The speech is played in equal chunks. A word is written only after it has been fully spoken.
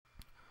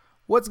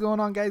What's going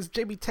on, guys?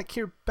 JB Tech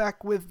here,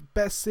 back with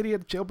best Cydia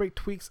jailbreak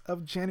tweaks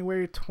of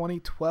January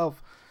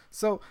 2012.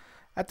 So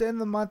at the end of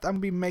the month, I'm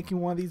going to be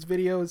making one of these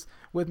videos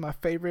with my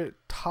favorite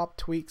top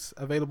tweaks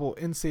available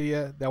in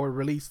Cydia that were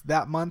released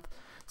that month.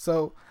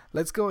 So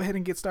let's go ahead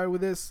and get started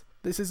with this.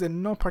 This is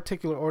in no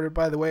particular order,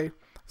 by the way.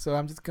 So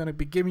I'm just going to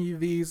be giving you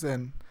these,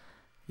 and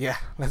yeah,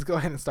 let's go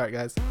ahead and start,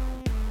 guys.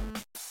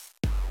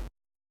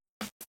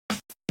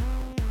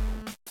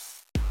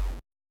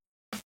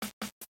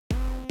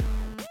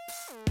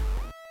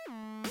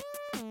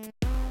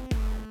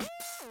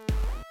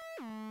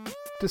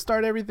 To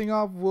start everything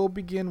off, we'll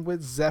begin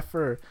with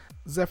Zephyr.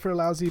 Zephyr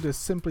allows you to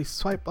simply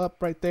swipe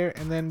up right there,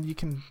 and then you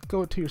can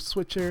go to your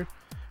switcher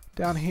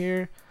down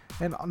here.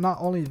 And not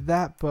only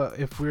that, but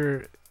if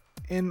we're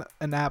in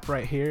an app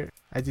right here,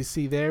 as you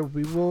see there,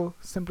 we will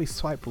simply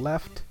swipe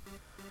left,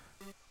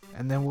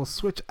 and then we'll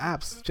switch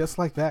apps just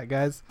like that,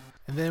 guys.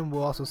 And then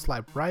we'll also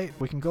swipe right.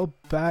 We can go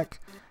back,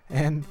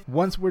 and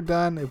once we're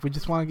done, if we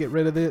just want to get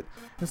rid of it,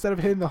 instead of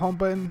hitting the home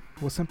button,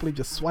 we'll simply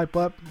just swipe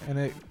up and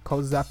it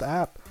closes out the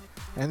app.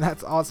 And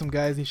that's awesome,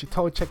 guys. You should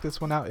totally check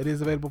this one out. It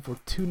is available for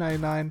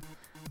 $2.99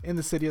 in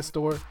the Cydia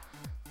store.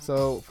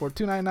 So for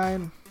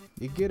 $2.99,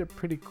 you get a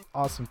pretty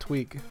awesome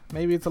tweak.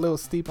 Maybe it's a little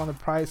steep on the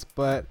price,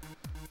 but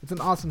it's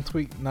an awesome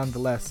tweak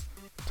nonetheless.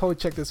 Totally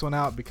check this one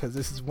out, because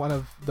this is one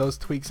of those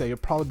tweaks that you'll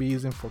probably be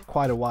using for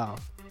quite a while.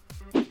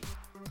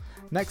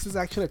 Next is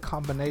actually a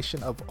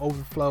combination of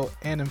Overflow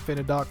and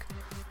Inifinidock,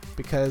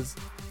 because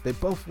they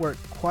both work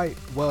quite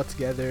well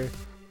together.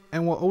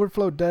 And what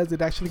Overflow does,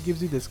 it actually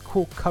gives you this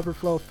cool cover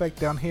flow effect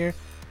down here.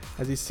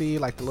 As you see,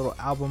 like the little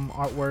album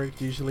artwork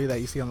usually that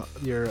you see on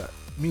your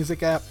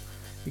music app,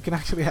 you can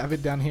actually have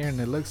it down here, and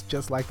it looks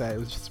just like that. It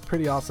was just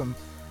pretty awesome.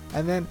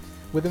 And then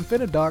with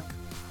Inifinidock,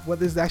 what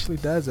this actually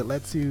does, it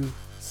lets you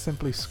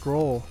simply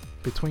scroll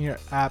between your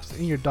apps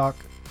in your dock.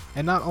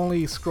 And not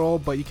only scroll,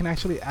 but you can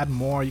actually add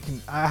more.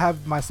 I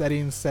have my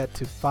settings set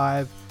to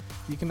 5.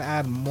 You can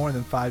add more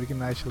than 5. You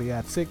can actually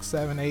add 6,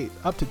 7, 8,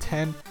 up to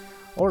 10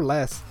 or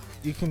less.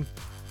 You can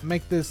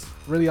make this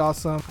really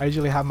awesome. I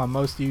usually have my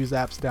most used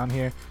apps down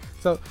here,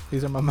 so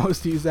these are my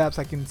most used apps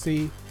I can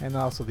see, and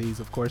also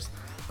these, of course.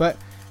 But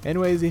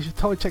anyways, you should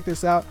totally check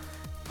this out.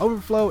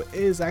 Overflow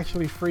is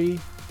actually free,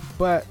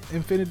 but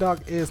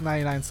Inifinidock is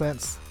 99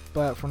 cents.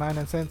 But for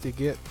 99 cents, you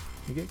get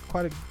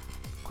quite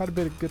a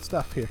bit of good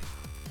stuff here.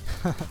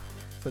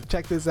 So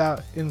check this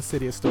out in the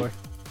Cydia store.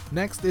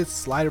 Next is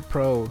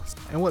SliderPro,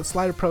 and what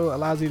SliderPro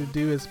allows you to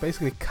do is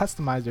basically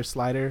customize your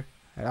slider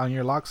on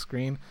your lock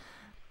screen.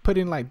 Put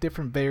in like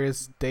different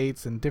various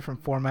dates and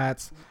different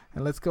formats.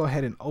 And let's go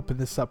ahead and open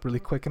this up really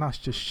quick, and I'll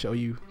just show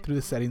you through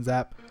the settings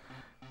app.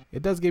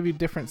 It does give you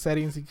different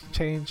settings you can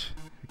change.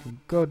 You can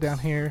go down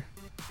here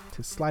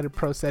to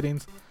SliderPro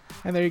settings,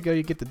 and there you go.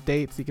 You get the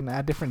dates. You can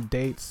add different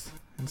dates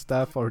and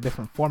stuff, or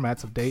different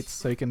formats of dates,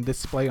 so you can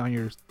display on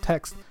your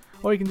text,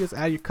 or you can just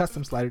add your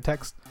custom slider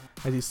text,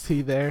 as you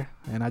see there.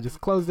 And I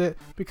just closed it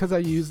because I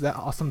used that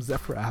awesome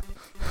Zephyr app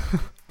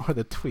or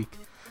the tweak.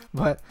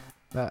 But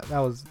that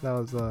was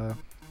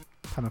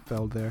kind of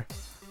failed there.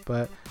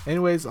 But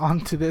anyways, on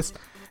to this.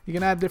 You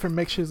can add different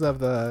mixtures of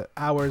the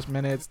hours,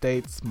 minutes,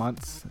 dates,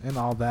 months, and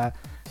all that,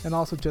 and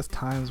also just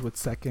times with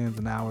seconds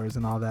and hours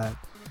and all that.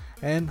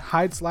 And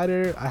hide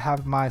slider, I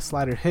have my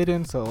slider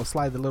hidden, so I'll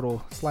slide the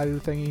little slider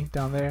thingy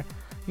down there.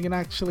 You can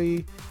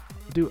actually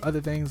do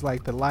other things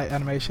like the light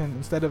animation.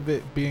 Instead of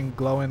it being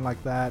glowing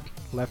like that,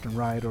 left and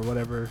right or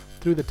whatever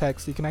through the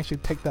text, you can actually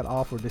take that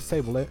off or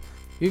disable it.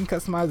 You can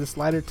customize the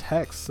slider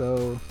text,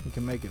 so you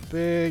can make it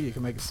big, you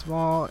can make it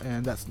small,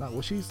 and that's not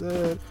what she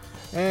said.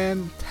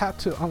 And tap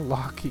to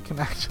unlock, you can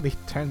actually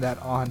turn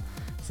that on.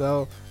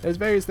 So there's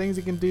various things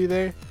you can do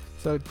there.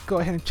 So go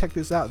ahead and check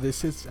this out.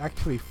 This is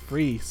actually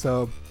free,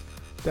 so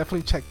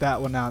definitely check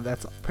that one out.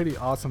 That's a pretty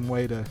awesome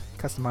way to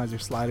customize your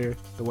slider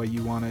the way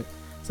you want it.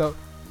 So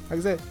like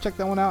I said, check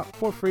that one out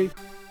for free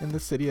in the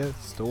Cydia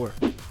store.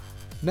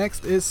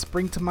 Next is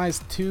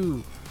Springtomize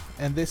 2,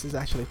 and this is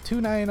actually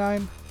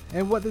 $2.99.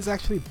 And what this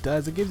actually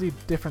does, it gives you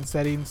different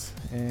settings.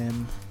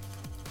 And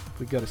if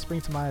we go to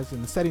Springtomize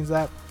in the settings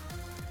app,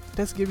 it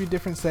does give you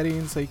different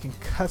settings, so you can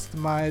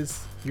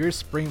customize your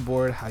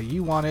springboard how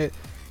you want it,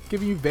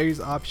 giving you various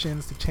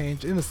options to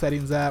change in the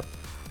settings app.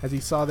 As you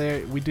saw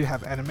there, we do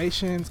have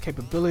animations,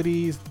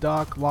 capabilities,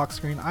 dock, lock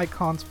screen,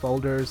 icons,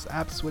 folders,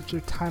 app switcher,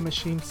 time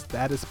machine,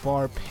 status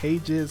bar,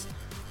 pages,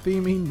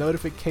 theming,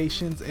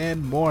 notifications,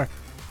 and more.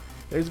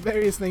 There's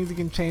various things you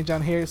can change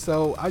on here,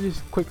 so I'll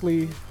just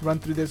quickly run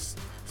through this.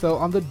 So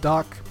on the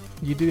dock,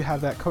 you do have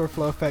that cover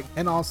flow effect,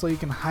 and also you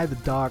can hide the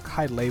dock,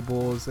 hide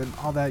labels, and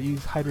all that.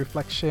 Use hide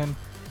reflection,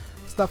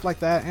 stuff like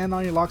that. And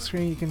on your lock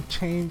screen, you can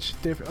change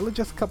different,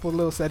 just a couple of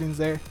little settings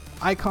there.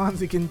 Icons,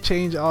 you can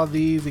change all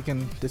these. You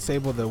can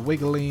disable the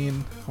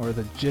wiggling or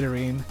the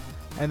jittering,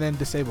 and then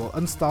disable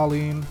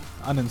unstalling,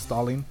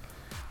 uninstalling.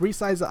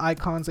 Resize the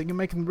icons, so you can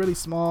make them really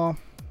small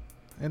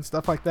and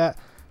stuff like that.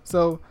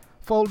 So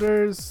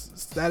folders,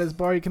 status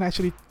bar, you can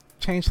actually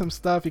change some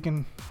stuff. You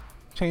can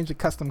change the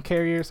custom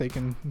carrier, so you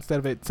can, instead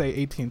of it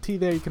say AT&T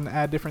there, you can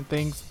add different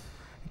things.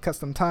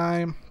 Custom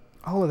time,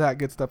 all of that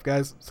good stuff,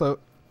 guys. So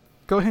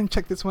go ahead and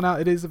check this one out.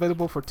 It is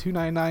available for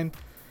 $2.99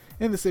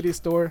 in the Cydia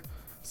store,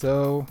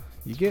 so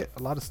you get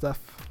a lot of stuff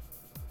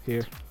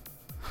here.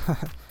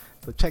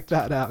 So check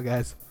that out,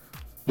 guys.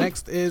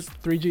 Next is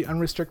 3G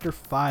Unrestrictor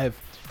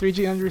 5.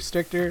 3G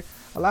Unrestrictor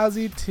allows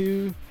you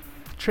to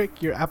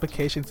trick your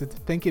applications into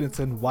thinking it's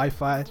in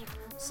Wi-Fi,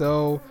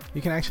 so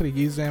you can actually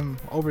use them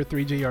over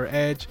 3G or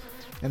Edge.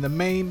 And the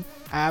main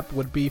app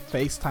would be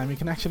FaceTime. You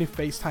can actually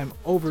FaceTime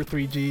over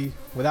 3G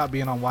without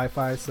being on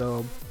Wi-Fi.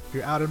 So if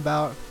you're out and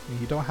about and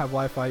you don't have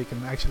Wi-Fi, you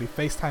can actually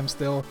FaceTime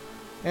still.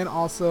 And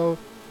also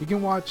you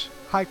can watch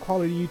high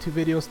quality YouTube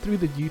videos through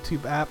the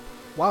YouTube app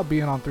while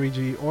being on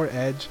 3G or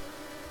Edge.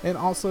 And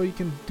also you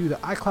can do the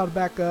iCloud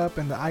backup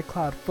and the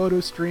iCloud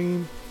photo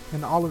stream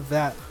and all of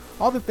that.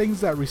 All the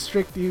things that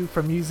restrict you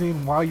from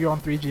using while you're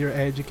on 3G or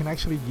Edge, you can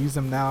actually use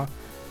them now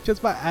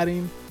just by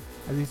adding,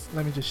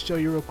 let me just show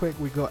you real quick.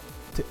 We go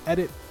to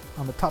edit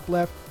on the top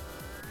left,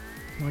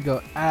 and we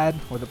go add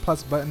or the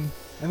plus button,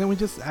 and then we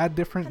just add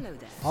different,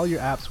 all your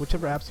apps,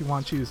 whichever apps you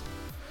want to choose.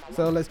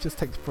 So let's just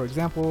take, for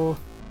example,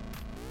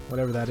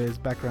 whatever that is,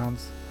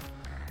 backgrounds,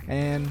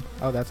 and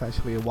oh, that's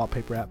actually a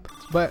wallpaper app.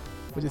 But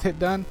we just hit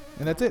done,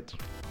 and that's it.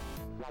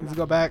 Let's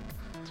go back.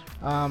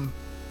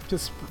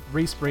 Just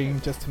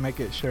respring just to make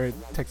it sure it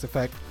takes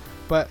effect.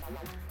 But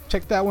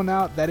check that one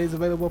out. That is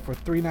available for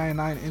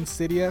 $3.99 in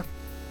Cydia.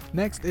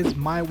 Next is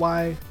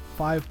MyWi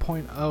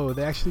 5.0.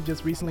 They actually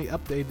just recently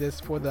updated this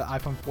for the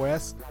iPhone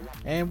 4S,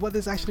 and what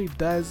this actually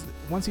does,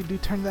 once you do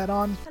turn that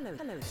on,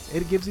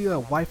 it gives you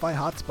a Wi-Fi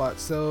hotspot.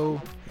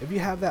 So if you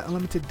have that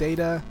unlimited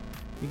data,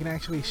 you can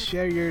actually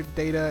share your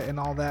data and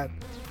all that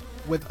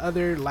with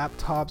other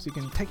laptops. You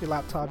can take your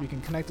laptop, you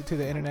can connect it to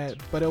the internet,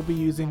 but it'll be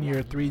using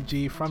your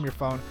 3G from your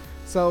phone.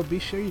 So be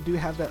sure you do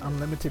have that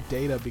unlimited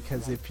data,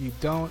 because if you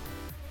don't,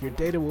 your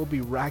data will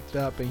be racked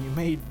up and you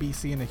may be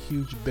seeing a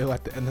huge bill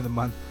at the end of the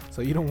month.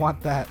 So you don't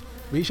want that.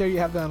 Be sure you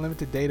have the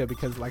unlimited data,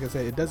 because like I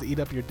said, it does eat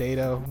up your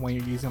data when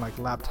you're using like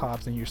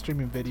laptops and you're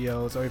streaming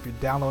videos, or if you're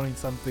downloading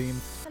something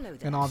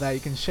and all that. You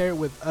can share it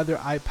with other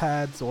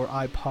iPads or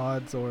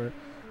iPods or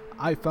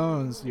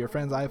iPhones, your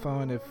friend's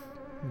iPhone, if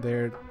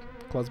they're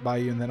close by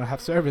you and they don't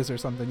have service or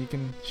something. You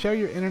can share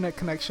your internet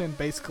connection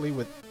basically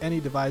with any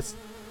device.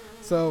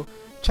 So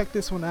check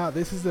this one out.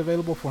 This is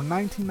available for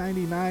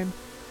 $19.99.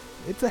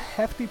 It's a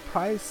hefty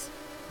price,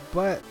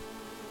 but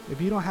if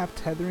you don't have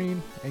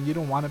tethering and you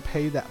don't want to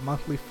pay that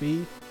monthly fee,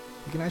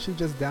 you can actually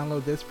just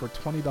download this for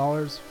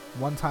 $20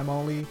 one time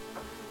only,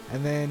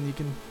 and then you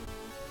can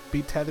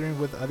be tethering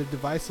with other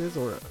devices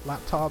or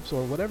laptops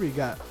or whatever you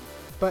got.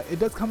 But it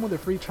does come with a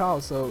free trial,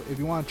 so if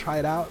you want to try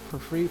it out for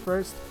free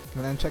first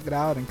and then check it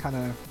out and kind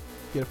of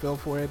get a feel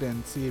for it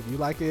and see if you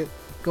like it,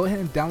 go ahead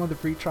and download the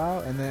free trial.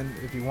 And then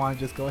if you want,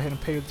 just go ahead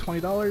and pay the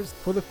 $20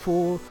 for the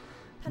full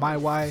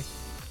MyWi.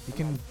 You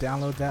can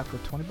download that for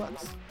 20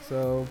 bucks.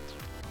 So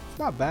it's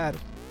not bad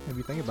if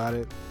you think about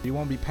it. You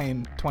won't be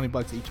paying 20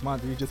 bucks each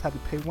month. You just have to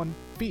pay one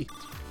fee.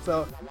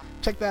 So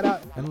check that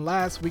out. And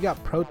last, we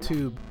got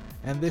ProTube,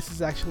 and this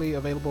is actually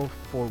available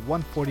for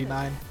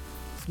 $149.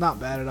 It's not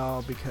bad at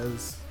all,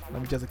 because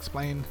let me just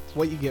explain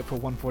what you get for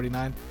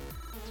 $149.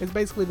 It's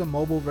basically the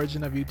mobile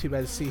version of YouTube,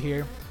 as you see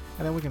here,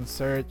 and then we can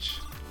search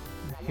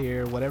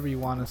here whatever you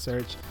want to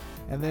search,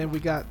 and then we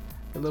got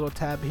a little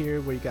tab here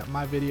where you got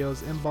my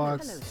videos,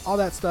 inbox, all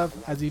that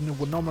stuff as you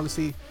would normally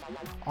see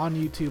on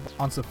YouTube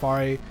on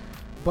Safari.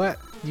 But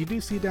you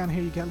do see down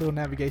here you got a little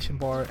navigation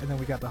bar, and then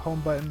we got the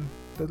home button,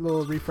 the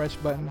little refresh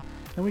button,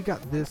 and we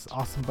got this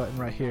awesome button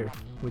right here,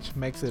 which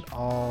makes it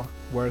all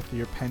worth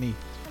your penny.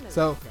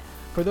 So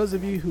for those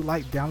of you who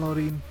like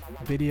downloading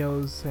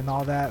videos and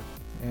all that,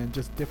 and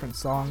just different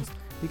songs,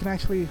 you can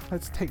actually,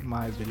 let's take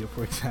my video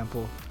for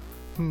example.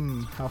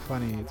 How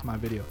funny, it's my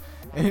video.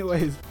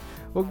 Anyways,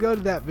 we'll go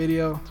to that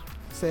video,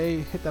 say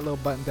hit that little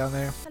button down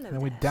there,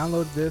 and we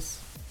download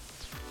this.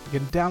 You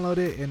can download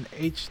it in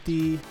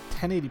HD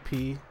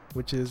 1080p,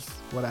 which is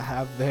what I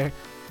have there,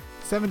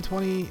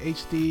 720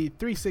 HD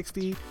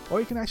 360,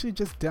 or you can actually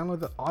just download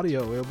the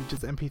audio. It'll be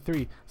just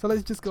MP3. So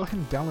let's just go ahead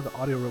and download the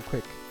audio real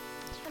quick.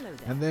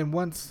 And then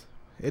once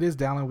it is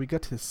downloaded, we go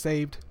to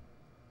saved,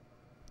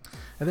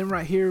 and then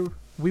right here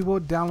we will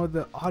download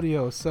the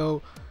audio.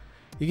 So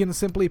you can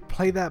simply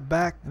play that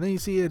back, and then you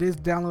see it is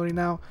downloading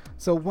now.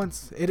 So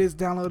once it is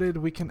downloaded,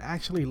 we can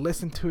actually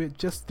listen to it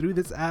just through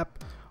this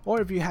app,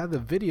 or if you have the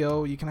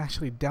video, you can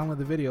actually download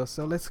the video.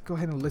 So let's go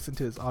ahead and listen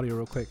to this audio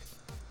real quick.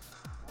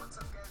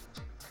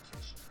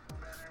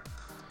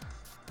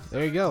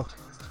 There you go.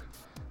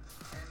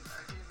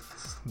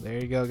 There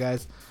you go,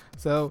 guys.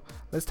 So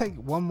let's take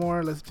one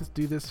more. Let's just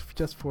do this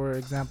just for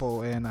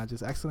example, and I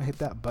just accidentally hit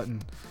that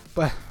button.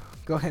 But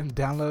go ahead and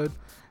download,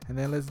 and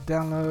then let's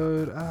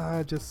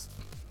download just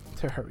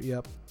to hurry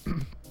up.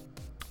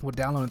 We'll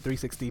download in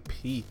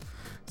 360p.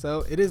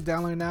 So it is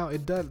downloading now.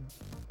 It does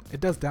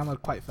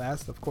download quite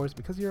fast, of course,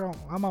 because I'm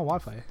on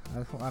Wi-Fi.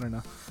 I don't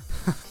know.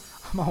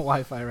 I'm on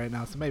Wi-Fi right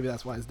now, so maybe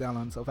that's why it's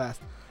downloading so fast.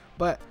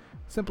 But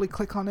simply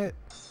click on it,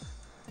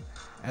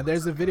 and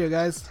there's the video,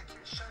 guys.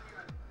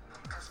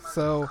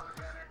 So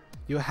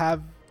you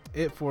have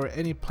it for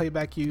any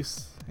playback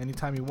use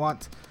anytime you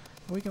want.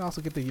 And we can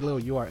also get the little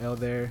URL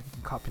there. You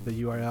can copy the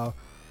URL.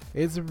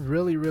 It's a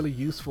really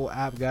useful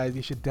app, guys.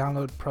 You should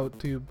download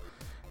ProTube.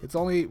 It's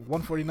only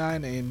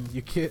 $149 and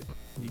you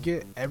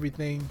get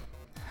everything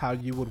how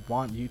you would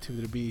want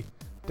YouTube to be.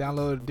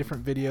 Download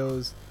different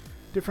videos,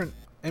 different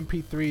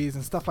MP3s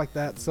and stuff like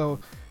that. So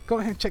go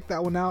ahead and check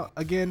that one out.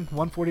 Again,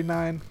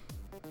 $149,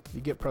 you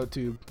get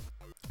ProTube.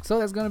 So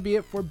that's going to be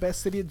it for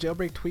best Cydia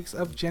jailbreak tweaks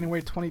of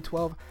January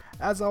 2012.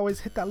 As always,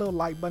 hit that little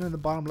like button in the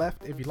bottom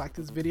left if you like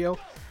this video.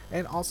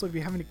 And also, if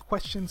you have any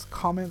questions,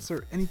 comments,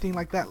 or anything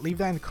like that, leave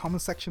that in the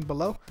comment section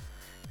below.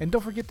 And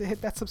don't forget to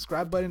hit that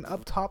subscribe button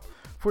up top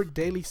for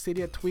daily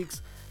Cydia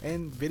tweaks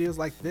and videos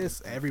like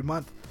this every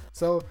month.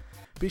 So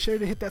be sure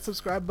to hit that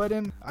subscribe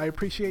button. I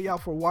appreciate y'all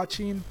for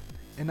watching,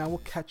 and I will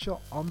catch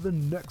y'all on the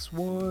next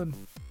one.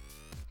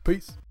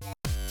 Peace.